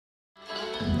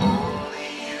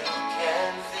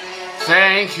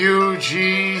Thank you,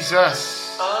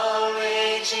 Jesus. A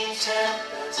raging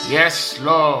tempest. Yes,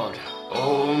 Lord.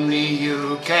 Only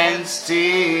you can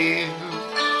still.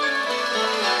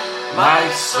 My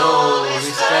soul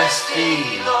is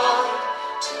thirsty, Lord,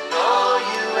 to know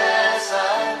you as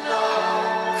I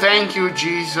know. Thank you,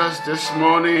 Jesus, this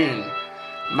morning.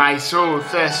 My soul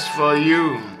thirsts for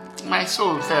you. My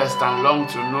soul thirsts and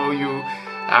longs to know you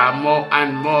more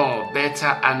and more,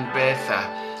 better and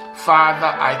better. Father,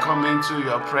 I come into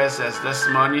your presence this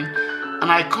morning,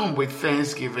 and I come with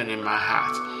thanksgiving in my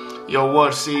heart. Your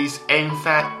word says,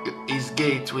 enter his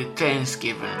gate with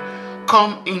thanksgiving.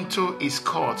 Come into his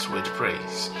courts with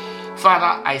praise.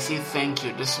 Father, I say thank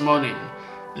you this morning.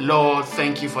 Lord,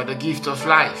 thank you for the gift of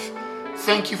life.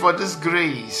 Thank you for this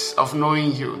grace of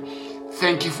knowing you.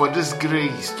 Thank you for this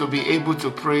grace to be able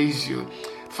to praise you.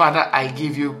 Father, I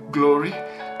give you glory.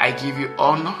 I give you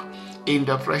honor in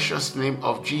the precious name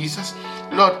of Jesus.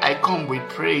 Lord, I come with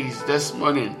praise this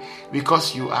morning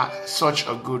because you are such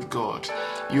a good God.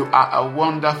 You are a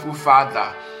wonderful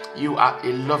Father. You are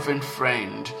a loving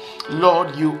friend.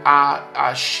 Lord, you are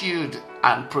a shield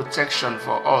and protection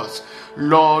for us.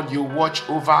 Lord, you watch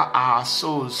over our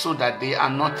souls so that they are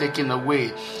not taken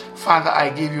away. Father, I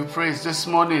give you praise this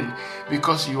morning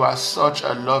because you are such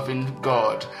a loving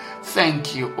God.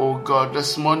 Thank you, oh God,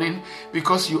 this morning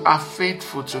because you are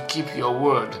faithful to keep your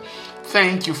word.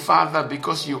 Thank you, Father,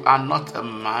 because you are not a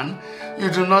man. You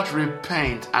do not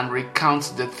repent and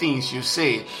recount the things you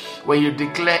say. When you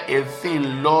declare a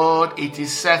thing, Lord, it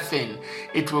is certain.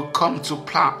 It will come to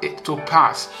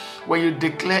pass. When you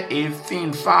declare a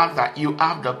thing, Father, you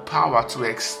have the power to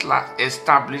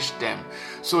establish them.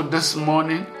 So this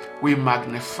morning, we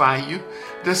magnify you.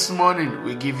 This morning,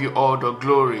 we give you all the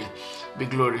glory. Be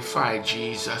glorified,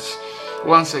 Jesus.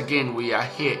 Once again, we are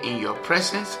here in your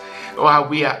presence. Or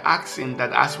we are asking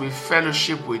that as we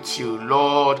fellowship with you,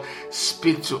 Lord,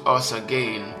 speak to us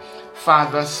again.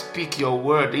 Father, speak your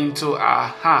word into our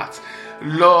hearts.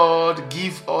 Lord,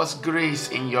 give us grace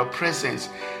in your presence.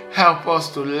 Help us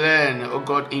to learn, oh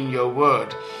God, in your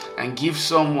word. And give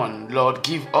someone, Lord,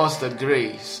 give us the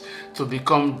grace to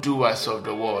become doers of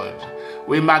the word.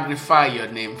 We magnify your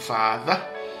name, Father.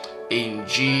 In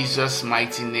Jesus'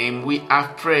 mighty name we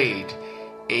have prayed.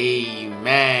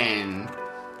 Amen.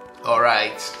 All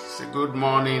right. So good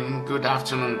morning, good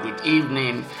afternoon, good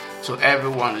evening to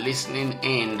everyone listening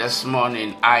in this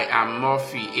morning. I am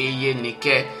Murphy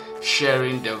Eyenike,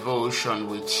 sharing devotion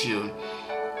with you.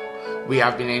 We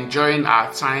have been enjoying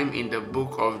our time in the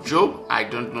book of Job. I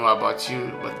don't know about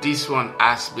you, but this one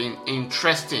has been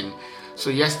interesting. So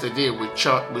yesterday we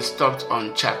stopped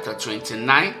on chapter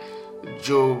 29.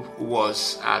 Job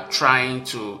was trying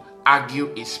to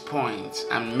argue his point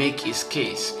and make his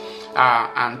case.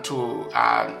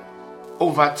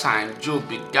 Over time, Job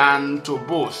began to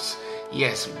boast.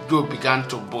 Yes, Job began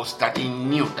to boast that he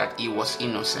knew that he was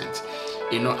innocent.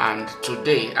 And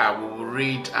today I will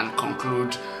read and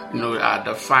conclude,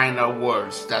 the final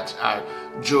words that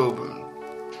Job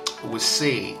will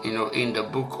say, in the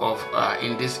book of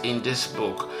in this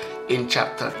book, in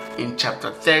chapter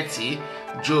 30.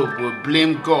 Job will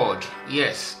blame God.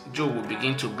 Yes, Job will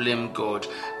begin to blame God.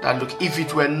 That look, if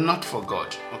it were not for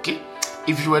God, okay,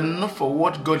 if it were not for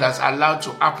what God has allowed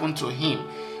to happen to him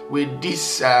with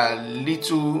these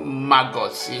little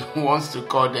maggots, he wants to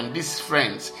call them, these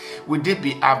friends, would they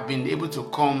have been able to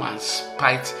come and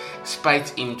spite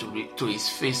him to his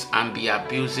face and be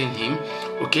abusing him?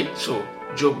 Okay, so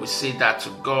Job will say that to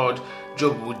God.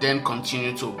 Job would then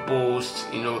continue to boast,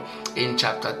 in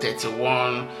chapter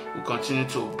 31, will continue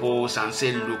to boast and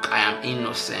say, look, I am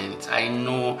innocent. I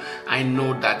know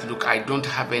that, look, I don't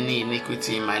have any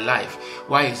iniquity in my life.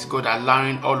 Why is God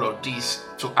allowing all of this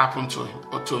to happen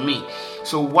to me?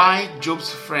 So why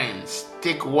Job's friends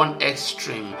take one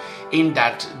extreme in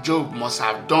that Job must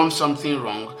have done something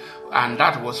wrong, and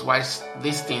that was why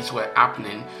these things were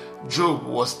happening. Job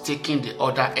was taking the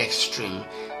other extreme,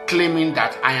 claiming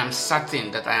that I am certain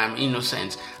that I am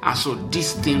innocent, and so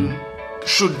this thing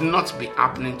should not be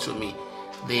happening to me.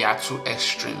 They are two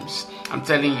extremes. I'm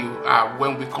telling you,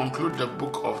 when we conclude the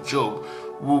book of Job,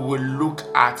 we will look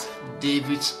at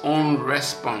David's own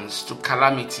response to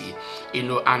calamity,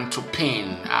 and to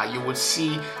pain. You will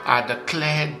see the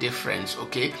clear difference,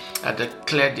 okay? The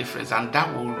clear difference, and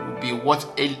that will be what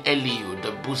Elihu,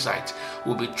 the Buzite,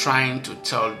 will be trying to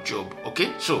tell Job,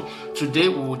 okay? So today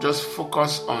we will just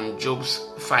focus on Job's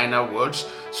final words.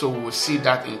 So we will see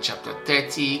that in chapter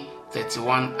 30,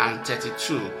 31, and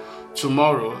 32.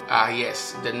 Tomorrow,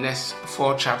 the next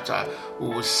 4 chapters, we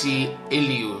will see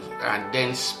Elihu and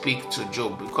then speak to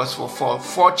Job, because for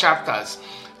 4 chapters,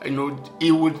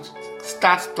 he would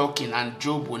start talking and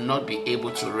Job will not be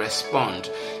able to respond.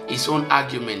 His own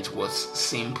argument was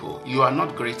simple. You are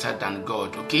not greater than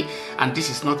God, okay? And this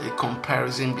is not a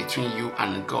comparison between you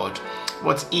and God,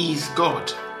 but He is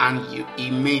God and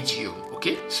He made you,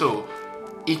 okay? So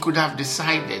he could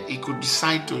decide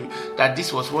that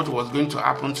this was what was going to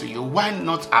happen to you. Why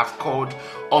not have called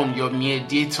on your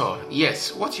mediator?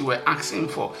 Yes, what you were asking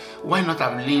for. Why not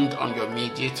have leaned on your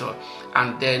mediator,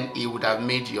 and then he would have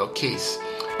made your case?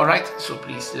 All right, so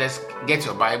please, let's get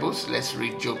your Bibles. Let's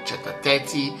read Job chapter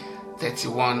 30,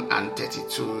 31, and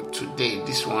 32 today.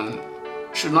 This one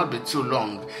should not be too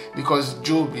long because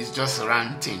Job is just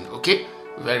ranting, okay?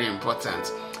 Very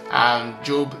important.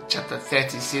 Job chapter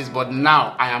 30 says, but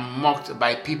now I am mocked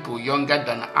by people younger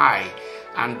than I.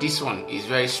 And this one is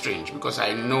very strange because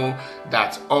I know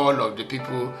that all of the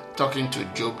people talking to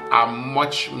Job are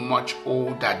much, much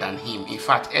older than him. In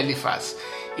fact, Eliphaz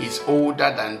is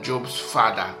older than Job's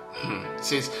father. It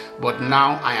says, but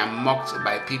now I am mocked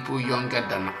by people younger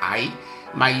than I,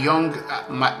 by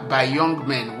young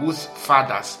men whose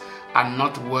fathers are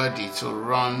not worthy to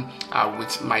run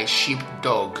with my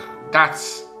sheepdog.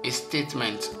 That's a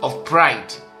statement of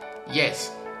pride.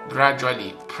 Yes,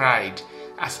 gradually pride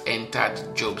has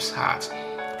entered Job's heart.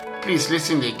 Please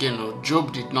listen again.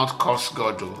 Job did not curse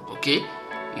God, okay?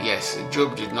 Yes,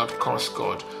 Job did not curse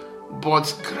God.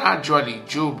 But gradually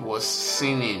Job was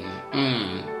sinning.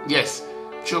 Yes,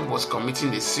 Job was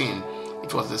committing the sin.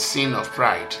 It was the sin of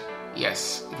pride.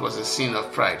 Yes, it was the sin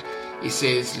of pride. He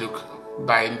says, look,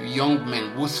 by young men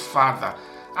whose father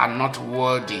are not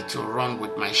worthy to run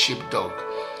with my sheepdog.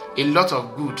 A lot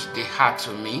of good they had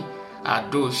to me are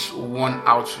those worn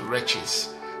out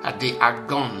wretches. They are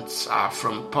gaunt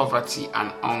from poverty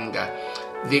and hunger.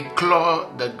 They claw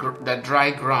the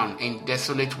dry ground in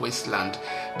desolate wasteland.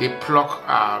 They pluck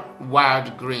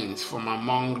wild grains from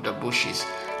among the bushes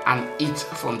and eat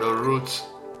from the roots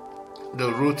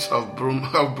of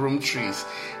broom trees.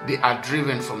 They are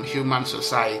driven from human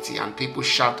society, and people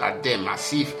shout at them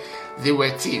as if they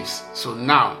were thieves. So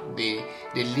now they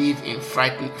live in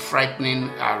frightening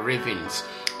ravines,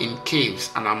 in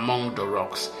caves and among the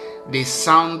rocks. They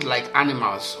sound like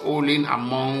animals howling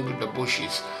among the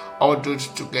bushes, huddled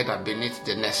together beneath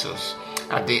the nettles.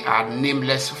 They are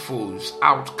nameless fools,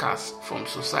 outcasts from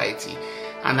society.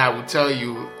 And I will tell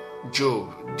you,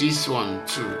 Job, this one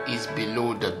too is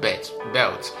below the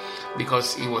belt,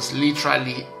 because he was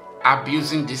literally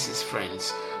abusing his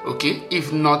friends. Okay,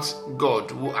 if not God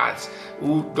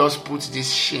who does put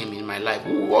this shame in my life,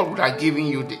 what would have given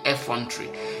you the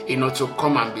effrontery, to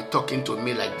come and be talking to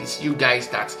me like this? You guys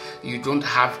that you don't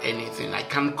have anything. I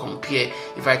can't compare.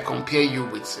 If I compare you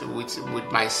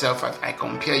with myself, if I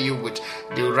compare you with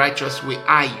the righteous way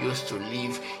I used to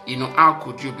live, how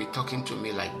could you be talking to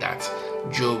me like that?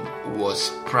 Job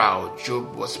was proud.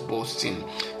 Job was boasting.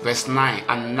 Verse 9,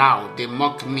 and now they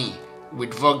mock me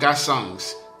with vulgar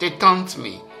songs. They taunt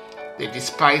me. They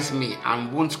despise me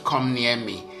and won't come near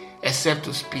me except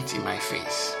to spit in my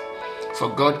face. For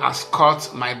God has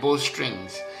cut my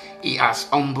bowstrings. He has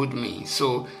humbled me.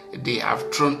 So they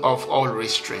have thrown off all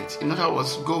restraint. In other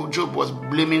words, Job was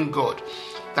blaming God.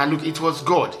 That look, it was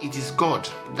God. It is God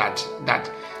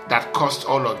that caused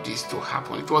all of this to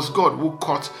happen. It was God who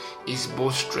cut his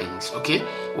bowstrings. Okay,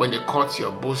 when they cut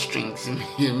your bowstrings,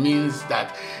 it means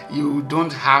that you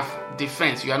don't have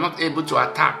defense. You are not able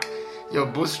to attack. Your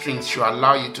bowstrings should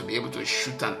allow you to be able to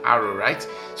shoot an arrow, right?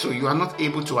 So you are not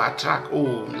able to attack.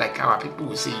 Like our people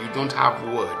will say, you don't have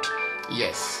word.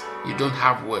 Yes, you don't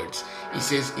have words. He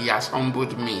says he has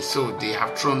humbled me, so they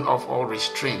have thrown off all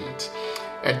restraint.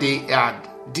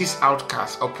 These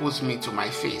outcasts oppose me to my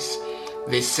face.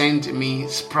 They send me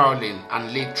sprawling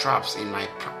and lay traps in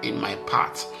my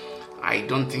path. I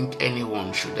don't think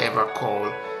anyone should ever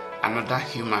call another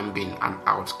human being an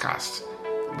outcast.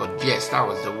 But yes, that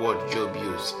was the word Job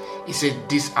used. He said,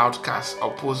 these outcasts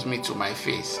oppose me to my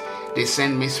face. They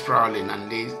send me sprawling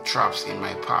and lay traps in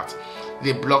my path.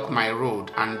 They block my road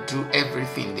and do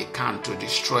everything they can to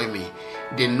destroy me.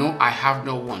 They know I have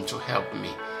no one to help me.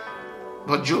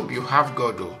 But Job, you have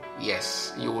God, oh.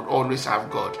 Yes, you would always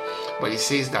have God. But he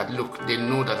says that, look, they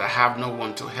know that I have no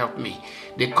one to help me.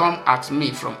 They come at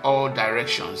me from all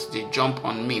directions. They jump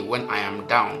on me when I am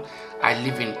down. I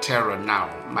live in terror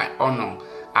now. My honor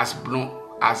has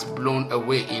blown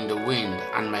away in the wind,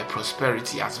 and my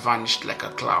prosperity has vanished like a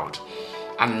cloud.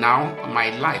 And now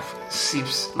my life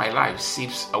seeps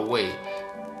away.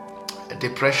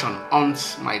 Depression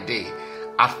haunts my day.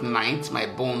 At night, my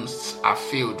bones are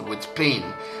filled with pain,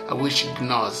 which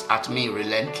gnaws at me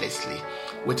relentlessly.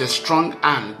 With a strong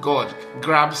hand, God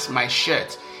grabs my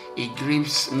shirt. He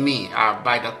grips me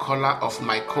by the collar of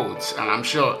my coat. And I'm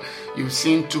sure you've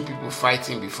seen two people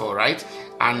fighting before, right?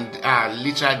 And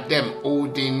literally them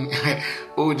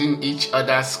holding each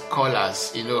other's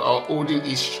collars, or holding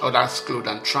each other's clothes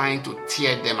and trying to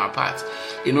tear them apart,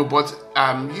 But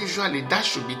usually that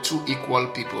should be two equal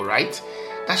people, right?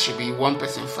 That should be one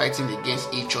person fighting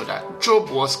against each other. Job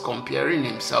was comparing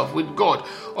himself with God,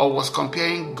 or was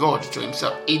comparing God to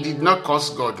himself. He did not curse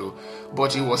God, though,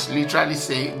 but he was literally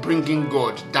saying, bringing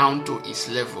God down to his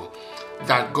level.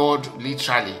 That God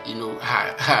literally,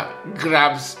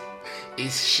 grabs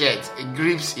his shirt,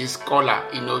 grips his collar,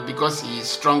 because he is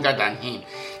stronger than him.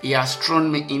 He has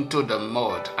thrown me into the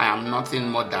mud. I am nothing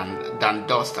more than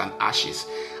dust and ashes.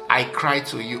 I cry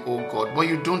to you, O God, but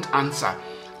you don't answer.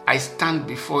 I stand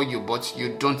before you, but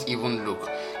you don't even look.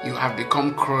 You have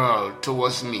become cruel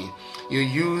towards me. You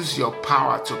use your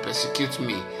power to persecute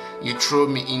me. You throw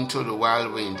me into the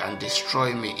wild wind and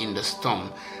destroy me in the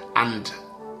storm. And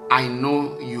I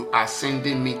know you are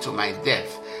sending me to my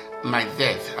death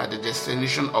at the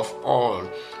destination of all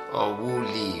who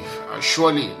live.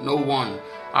 Surely no one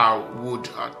would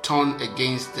turn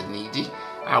against the needy.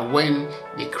 When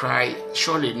they cry,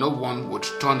 surely no one would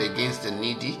turn against the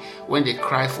needy when they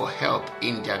cry for help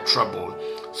in their trouble.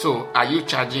 So, are you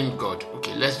charging God?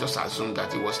 Okay, let's just assume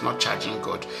that he was not charging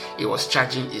God. He was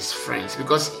charging his friends.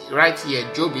 Because right here,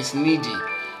 Job is needy,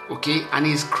 okay, and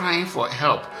he's crying for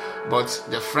help. But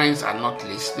the friends are not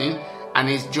listening. And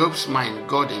in Job's mind,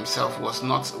 God himself was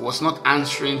not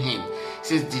answering him. He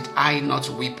says, did I not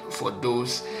weep for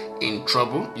those in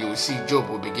trouble? You will see Job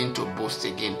will begin to boast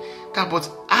again. But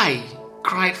I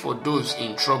cried for those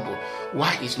in trouble.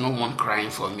 Why is no one crying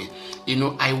for me?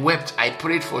 I wept. I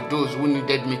prayed for those who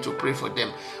needed me to pray for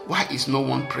them. Why is no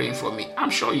one praying for me? I'm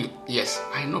sure yes,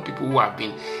 I know people who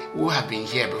have been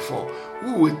here before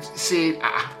who would say,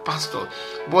 Pastor,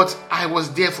 but I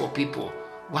was there for people.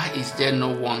 Why is there no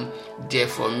one there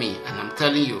for me? And I'm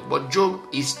telling you, but Job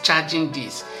is charging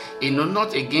this,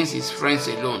 not against his friends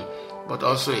alone, but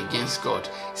also against God.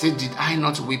 He said, did I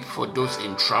not weep for those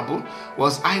in trouble?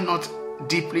 Was I not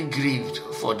deeply grieved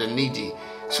for the needy?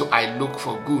 So I looked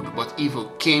for good, but evil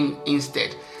came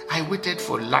instead. I waited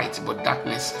for light, but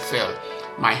darkness fell.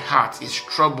 My heart is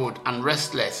troubled and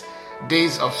restless.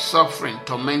 Days of suffering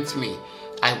torment me.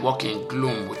 I walk in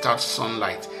gloom without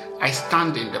sunlight. I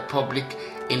stand in the public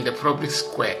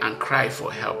square and cry for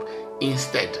help.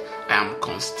 Instead, I am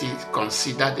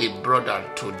considered a brother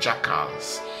to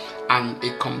jackals and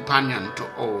a companion to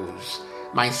owls.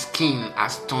 My skin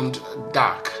has turned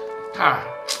dark.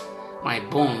 My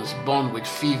bones burn with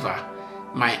fever.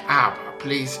 My harp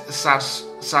plays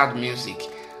sad music,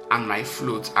 and my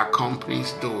flute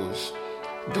accompanies those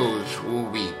who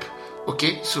weep.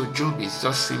 Okay, so Job is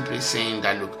just simply saying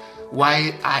that, look,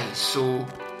 while I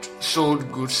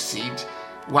sowed good seed,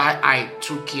 while I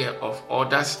took care of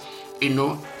others,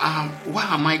 why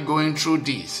am I going through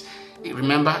this?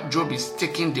 Remember, Job is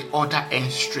taking the other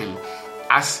extreme,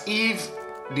 as if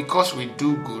because we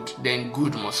do good, then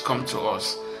good must come to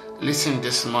us. Listen,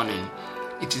 this morning,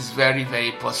 it is very,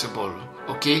 very possible,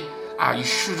 okay? You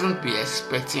shouldn't be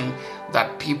expecting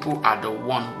that people are the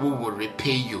one who will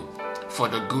repay you for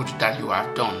the good that you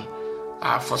have done.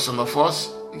 For some of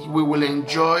us, we will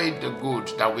enjoy the good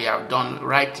that we have done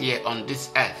right here on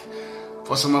this earth.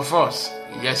 For some of us,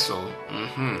 yes,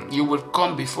 you will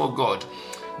come before God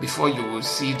before you will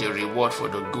see the reward for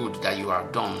the good that you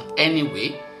have done.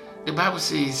 Anyway, the Bible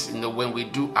says, when we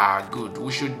do our good,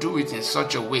 we should do it in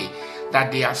such a way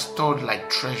that they are stored like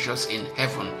treasures in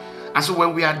heaven. And so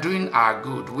when we are doing our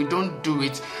good, we don't do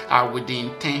it with the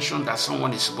intention that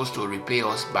someone is supposed to repay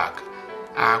us back.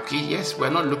 Okay, yes, we're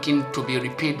not looking to be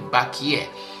repaid back here.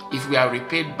 If we are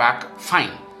repaid back,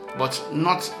 fine, but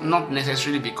not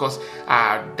necessarily because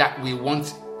that we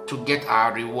want to get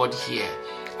our reward here.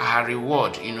 Our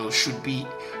reward, should be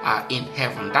in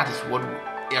heaven. That is what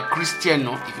a Christian,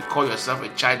 if you call yourself a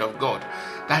child of God,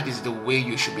 that is the way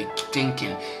you should be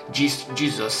thinking.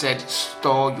 Jesus said,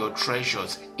 store your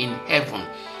treasures in heaven,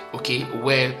 okay,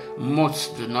 where moths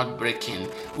do not break in,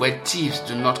 where thieves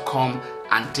do not come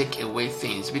and take away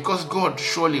things, because God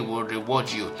surely will reward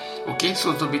you. Okay,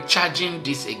 so to be charging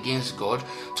this against God,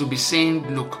 to be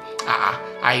saying, look,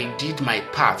 I did my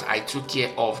part, I took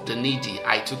care of the needy,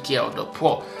 I took care of the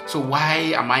poor, so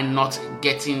why am I not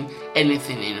getting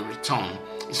anything in return?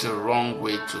 It's a wrong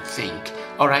way to think.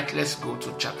 Alright, let's go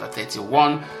to chapter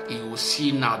 31. You will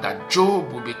see now that Job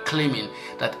will be claiming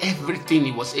that everything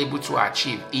he was able to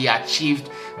achieve, he achieved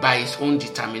by his own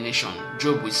determination.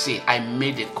 Job will say, I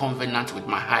made a covenant with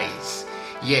my eyes.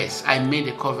 Yes, I made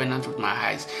a covenant with my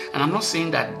eyes. And I'm not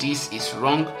saying that this is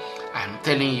wrong. I'm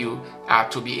telling you,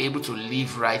 to be able to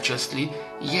live righteously,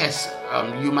 yes,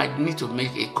 you might need to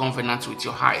make a covenant with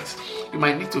your eyes. You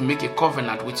might need to make a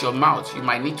covenant with your mouth. You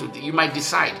might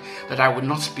decide that I will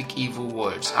not speak evil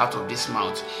words out of this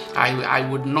mouth. I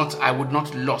would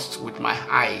not lust with my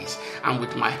eyes and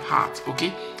with my heart.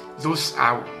 Okay, those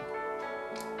are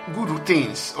good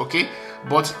things, okay,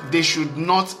 but they should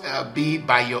not be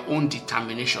by your own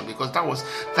determination, because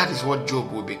that is what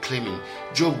Job will be claiming.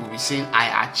 Job will be saying,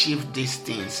 I achieved these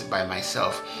things by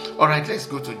myself. All right, let's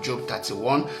go to Job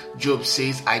 31. Job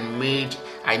says, I made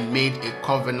a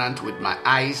covenant with my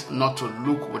eyes not to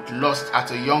look with lust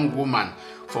at a young woman,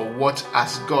 for what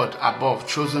has God above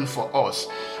chosen for us?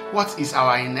 What is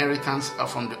our inheritance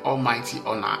from the Almighty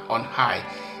on high?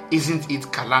 Isn't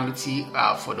it calamity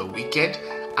for the wicked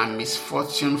and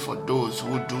misfortune for those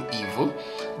who do evil?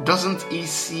 Doesn't he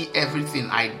see everything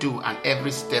I do and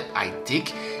every step I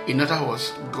take? In other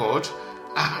words, God,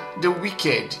 the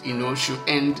wicked, should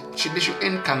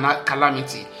end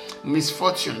calamity.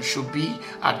 Misfortune should be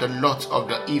the lot of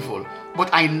the evil. But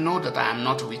I know that I am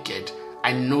not wicked.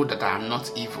 I know that I am not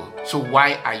evil. So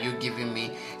why are you giving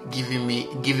me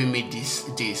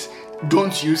this?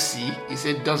 Don't you see? He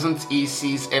said, doesn't he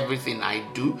sees everything I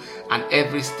do and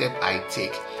every step I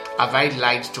take? Have I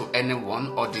lied to anyone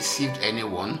or deceived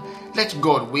anyone? Let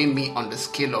God weigh me on the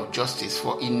scale of justice,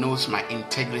 for he knows my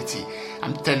integrity.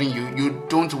 I'm telling you, you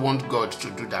don't want God to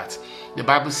do that. The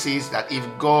Bible says that if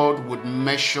God would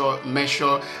measure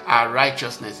our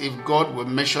righteousness, if God would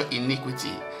measure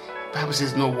iniquity, the Bible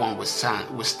says no one will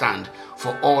stand,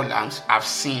 for all have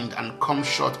sinned and come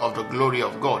short of the glory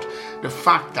of God. The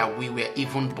fact that we were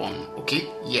even born,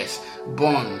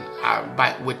 born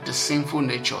with the sinful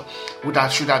nature,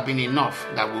 should have been enough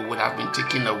that we would have been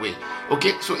taken away.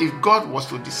 Okay, so if God was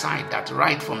to decide that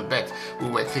right from birth we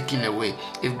were taken away,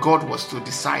 if God was to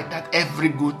decide that every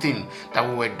good thing that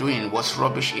we were doing was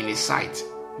rubbish in His sight,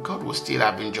 God would still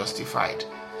have been justified.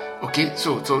 Okay,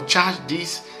 so charge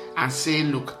this and say,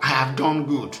 look, I have done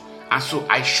good, and so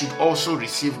I should also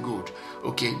receive good.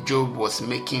 Okay, Job was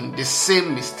making the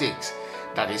same mistakes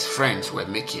that his friends were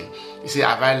making. He said,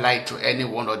 have I lied to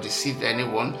anyone or deceived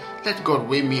anyone? Let God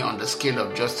weigh me on the scale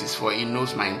of justice, for he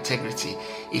knows my integrity.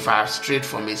 If I have strayed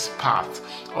from his path,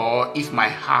 or if my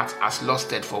heart has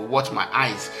lusted for what my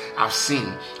eyes have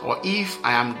seen, or if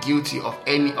I am guilty of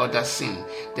any other sin,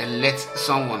 then let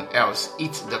someone else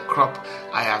eat the crop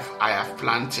I have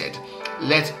planted.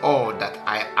 Let all that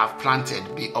I have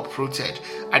planted be uprooted.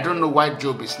 I don't know why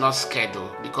Job is not scared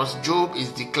though, because Job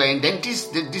is declaring, then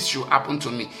this should happen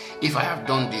to me if I have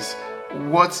done this.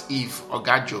 What if,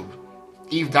 Oga Job,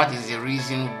 if that is the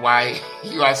reason why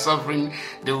you are suffering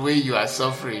the way you are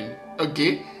suffering?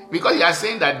 Okay, because you are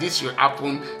saying that this should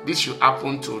happen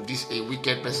to a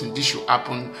wicked person, this should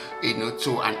happen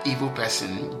to an evil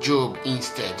person. Job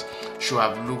instead should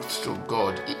have looked to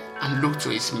God and looked to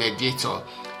his mediator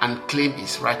and claim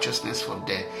his righteousness from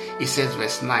there. He says,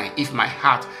 verse 9, if my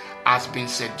heart has been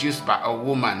seduced by a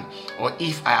woman, or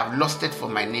if I have lusted for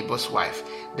my neighbor's wife,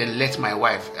 then let my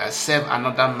wife serve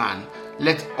another man.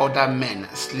 Let other men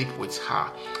sleep with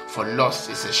her. For lust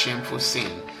is a shameful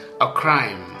sin, a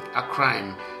crime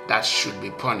that should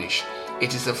be punished.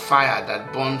 It is a fire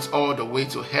that burns all the way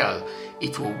to hell.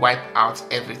 It will wipe out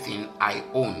everything I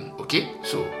own. Okay,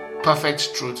 so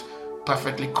perfect truth,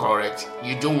 perfectly correct.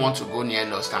 You don't want to go near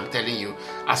lust. I'm telling you,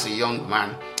 as a young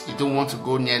man, you don't want to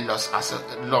go near lust as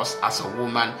a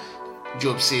woman.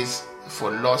 Job says,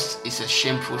 for lust is a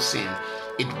shameful sin.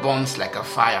 It burns like a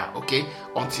fire, okay,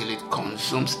 until it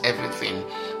consumes everything.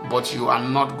 But you are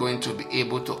not going to be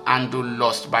able to handle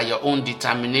lust by your own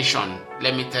determination.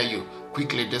 Let me tell you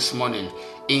quickly this morning.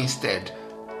 Instead,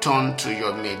 turn to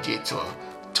your mediator.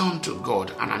 Turn to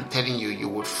God, and I'm telling you, you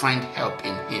would find help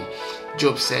in Him.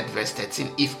 Job said, verse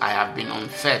 13, if I have been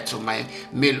unfair to my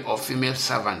male or female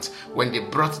servants when they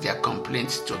brought their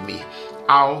complaints to me,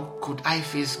 how could I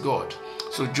face God?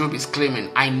 So Job is claiming,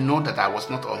 I know that I was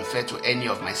not unfair to any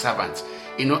of my servants,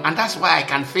 and that's why I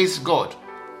can face God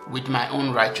with my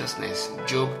own righteousness.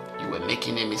 Job, you were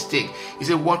making a mistake. He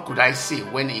said, what could I say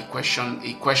when he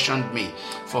questioned me?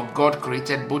 For God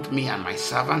created both me and my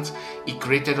servants. He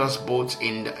created us both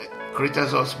in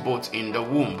created us both in the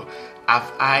womb.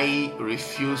 Have I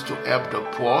refused to help the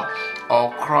poor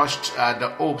or crushed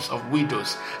the hopes of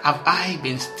widows? Have I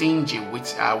been stingy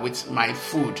with my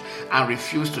food and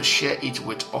refused to share it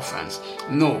with orphans?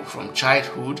 No, from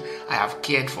childhood I have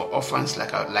cared for orphans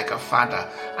like a father,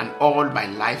 and all my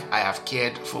life I have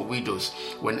cared for widows.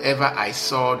 Whenever I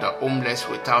saw the homeless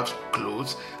without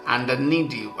clothes and the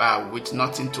needy with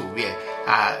nothing to wear,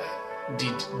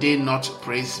 did they not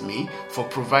praise me for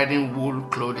providing wool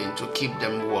clothing to keep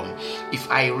them warm? If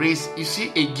I raise, you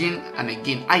see, again and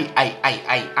again,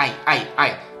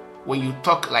 I. When you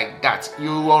talk like that, you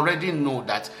already know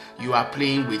that you are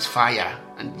playing with fire.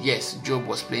 And yes, Job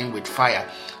was playing with fire.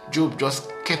 Job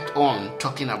just kept on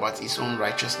talking about his own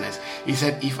righteousness. He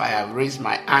said, if I have raised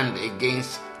my hand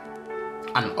against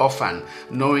an orphan,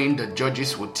 knowing the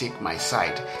judges would take my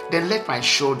side, then let my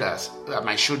shoulder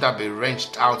be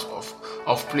wrenched out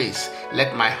of place.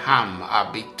 Let my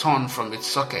arm be torn from its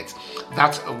socket.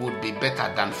 That would be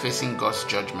better than facing God's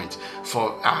judgment.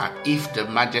 For if the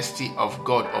majesty of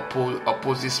God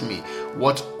opposes me,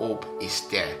 what hope is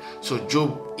there? So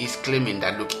Job is claiming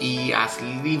that, look, he has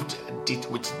lived it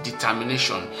with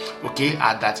determination, okay,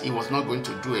 that he was not going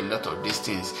to do a lot of these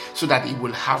things, so that he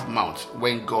will have mouth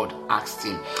when God asked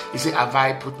him. He said, have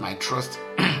I put my trust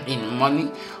in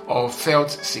money or felt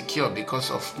secure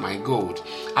because of my gold?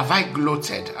 Have I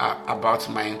gloated about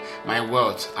my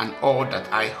wealth and all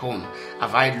that I own?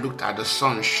 Have I looked at the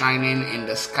sun shining in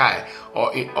the sky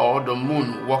or the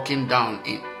moon walking down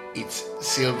in its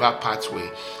silver pathway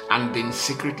and been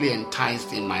secretly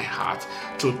enticed in my heart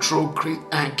to throw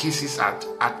kisses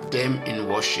at them in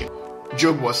worship?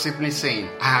 Job was simply saying,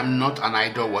 I am not an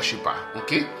idol worshiper,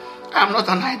 okay? I am not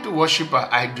an idol worshiper.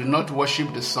 I do not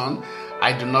worship the sun.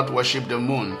 I do not worship the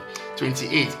moon.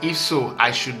 28. If so,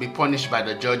 I should be punished by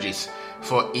the judges,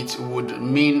 for it would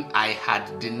mean I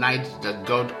had denied the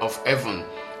God of heaven.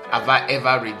 Have I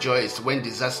ever rejoiced when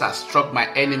disaster struck my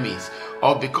enemies,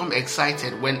 or become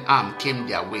excited when harm came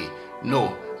their way?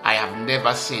 No, I have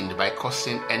never sinned by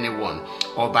cursing anyone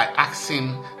or by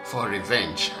asking for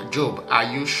revenge. Job, are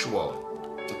you sure?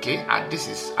 Okay, this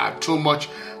is too much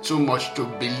to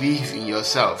believe in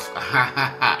yourself.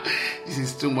 This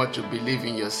is too much to believe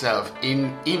in yourself.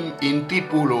 In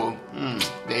people,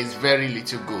 there is very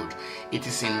little good. It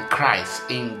is in Christ,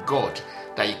 in God,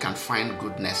 that you can find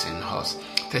goodness in us.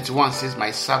 31 says,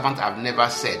 my servant have never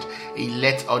said, he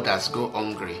let others go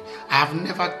hungry. I have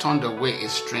never turned away a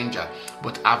stranger,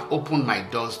 but I've opened my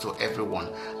doors to everyone.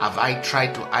 Have I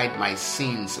tried to hide my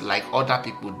sins like other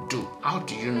people do? How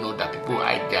do you know that people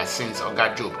hide their sins?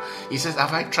 Oga Job, he says,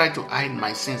 have I tried to hide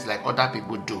my sins like other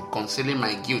people do, concealing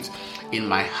my guilt in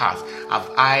my heart?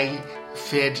 Have I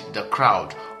feared the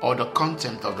crowd or the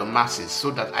contempt of the masses,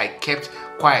 so that I kept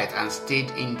quiet and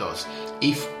stayed indoors?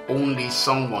 If only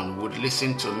someone would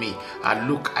listen to me.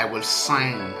 Look, I will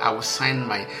sign my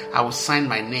name I will sign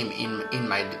my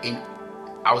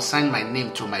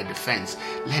name to my defense.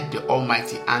 Let the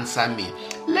Almighty answer me.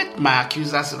 Let my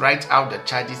accusers write out the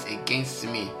charges against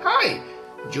me. Hi,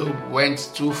 Job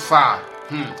went too far.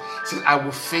 Says, I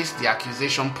will face the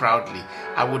accusation proudly.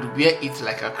 I would wear it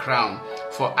like a crown,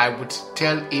 for I would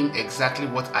tell him exactly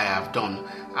what I have done.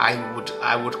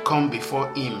 I would come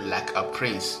before him like a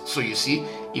prince. So you see,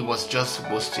 he was just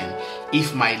boasting.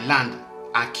 If my land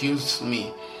accused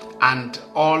me, and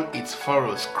all its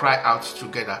furrows cry out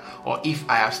together, or if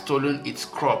I have stolen its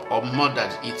crop or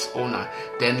murdered its owner,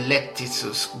 then let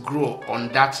thistles grow on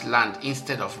that land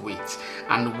instead of wheat,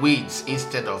 and weeds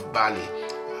instead of barley.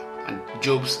 And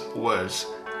Job's words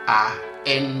are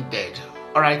ended.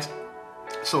 All right.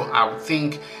 So I would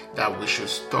think that we should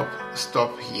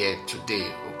stop here today.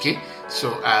 Okay.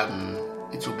 So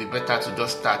it will be better to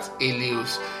just start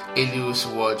Elihu's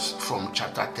words from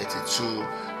chapter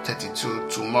 32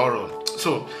 tomorrow.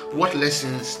 So what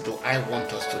lessons do I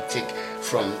want us to take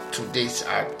from today's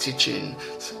teaching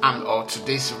or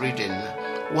today's reading?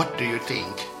 What do you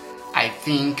think? I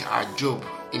think Job,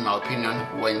 in my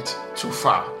opinion, went too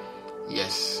far.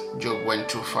 Yes, Job went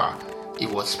too far. He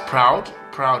was proud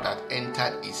that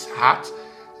entered his heart.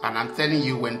 And I'm telling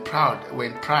you, when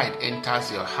pride enters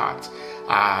your heart,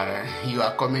 you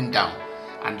are coming down.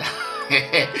 And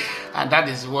and that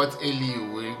is what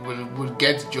Elihu will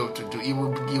get Job to do. He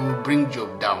will bring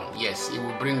Job down. Yes, he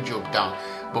will bring Job down.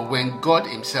 But when God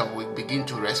himself will begin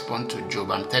to respond to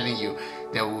Job, I'm telling you,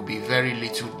 there will be very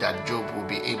little that Job will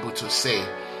be able to say.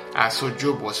 So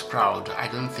Job was proud. I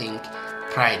don't think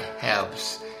pride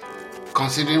helps.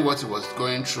 Considering what he was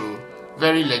going through,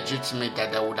 very legitimate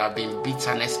that there would have been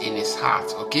bitterness in his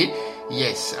heart, okay?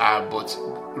 Yes, but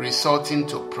resorting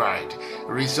to pride,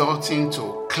 resorting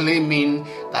to claiming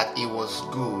that he was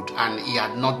good and he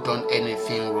had not done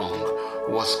anything wrong,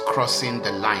 was crossing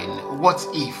the line. What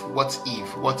if? What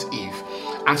if? What if?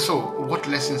 And so, what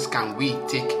lessons can we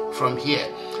take from here?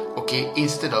 Okay,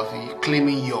 instead of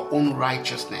claiming your own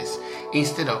righteousness,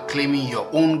 instead of claiming your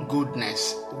own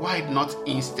goodness, why not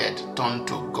instead turn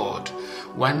to God?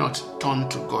 Why not turn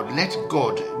to God? Let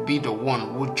God be the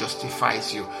one who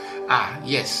justifies you.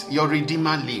 Yes, your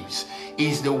Redeemer lives. He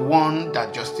is the one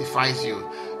that justifies you.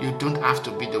 You don't have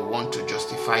to be the one to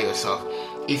justify yourself.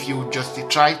 If you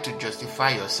try to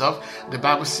justify yourself, the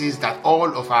Bible says that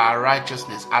all of our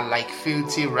righteousness are like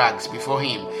filthy rags before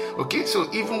Him. Okay, so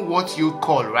even what you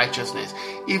call righteousness,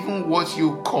 even what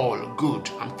you call good,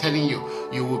 I'm telling you,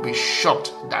 you will be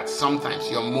shocked that sometimes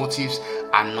your motives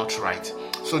are not right.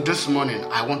 So this morning,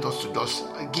 I want us to just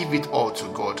give it all to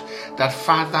God. That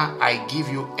Father, I give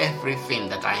you everything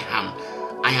that I am.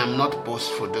 I am not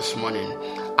boastful this morning.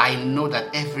 I know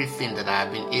that everything that I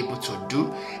have been able to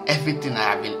do, everything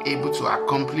I have been able to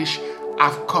accomplish,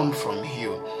 have come from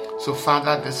you. So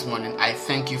Father, this morning, I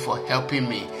thank you for helping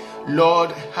me.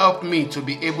 Lord, help me to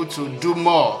be able to do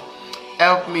more.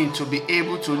 Help me to be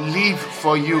able to live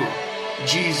for you.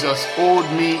 Jesus, hold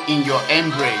me in your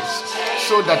embrace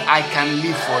so that I can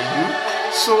live for you,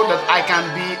 so that I can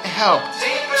be help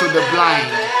to the blind.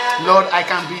 Lord, I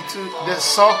can be to the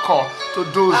succor to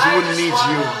those who need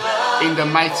you. In the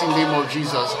mighty name of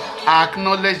Jesus, I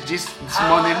acknowledge this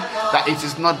morning that it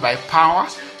is not by power,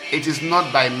 it is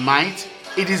not by might,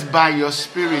 it is by your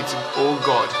Spirit, oh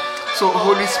God. So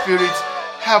Holy Spirit,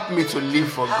 help me to live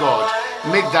for God.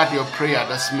 Make that your prayer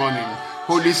this morning.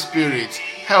 Holy Spirit,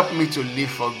 help me to live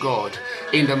for God.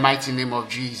 In the mighty name of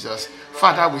Jesus.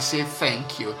 Father, we say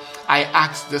thank you. I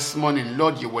ask this morning,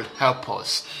 Lord, you will help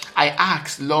us. I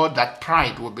ask, Lord, that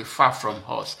pride will be far from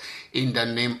us. In the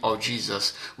name of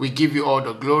Jesus, we give you all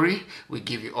the glory. We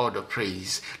give you all the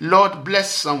praise. Lord,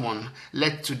 bless someone.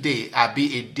 Let today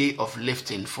be a day of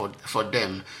lifting for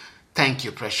them. Thank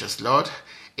you, precious Lord.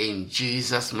 In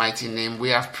Jesus' mighty name we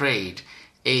have prayed.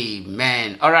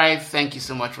 Amen. All right. Thank you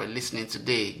so much for listening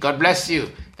today. God bless you.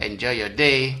 Enjoy your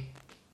day.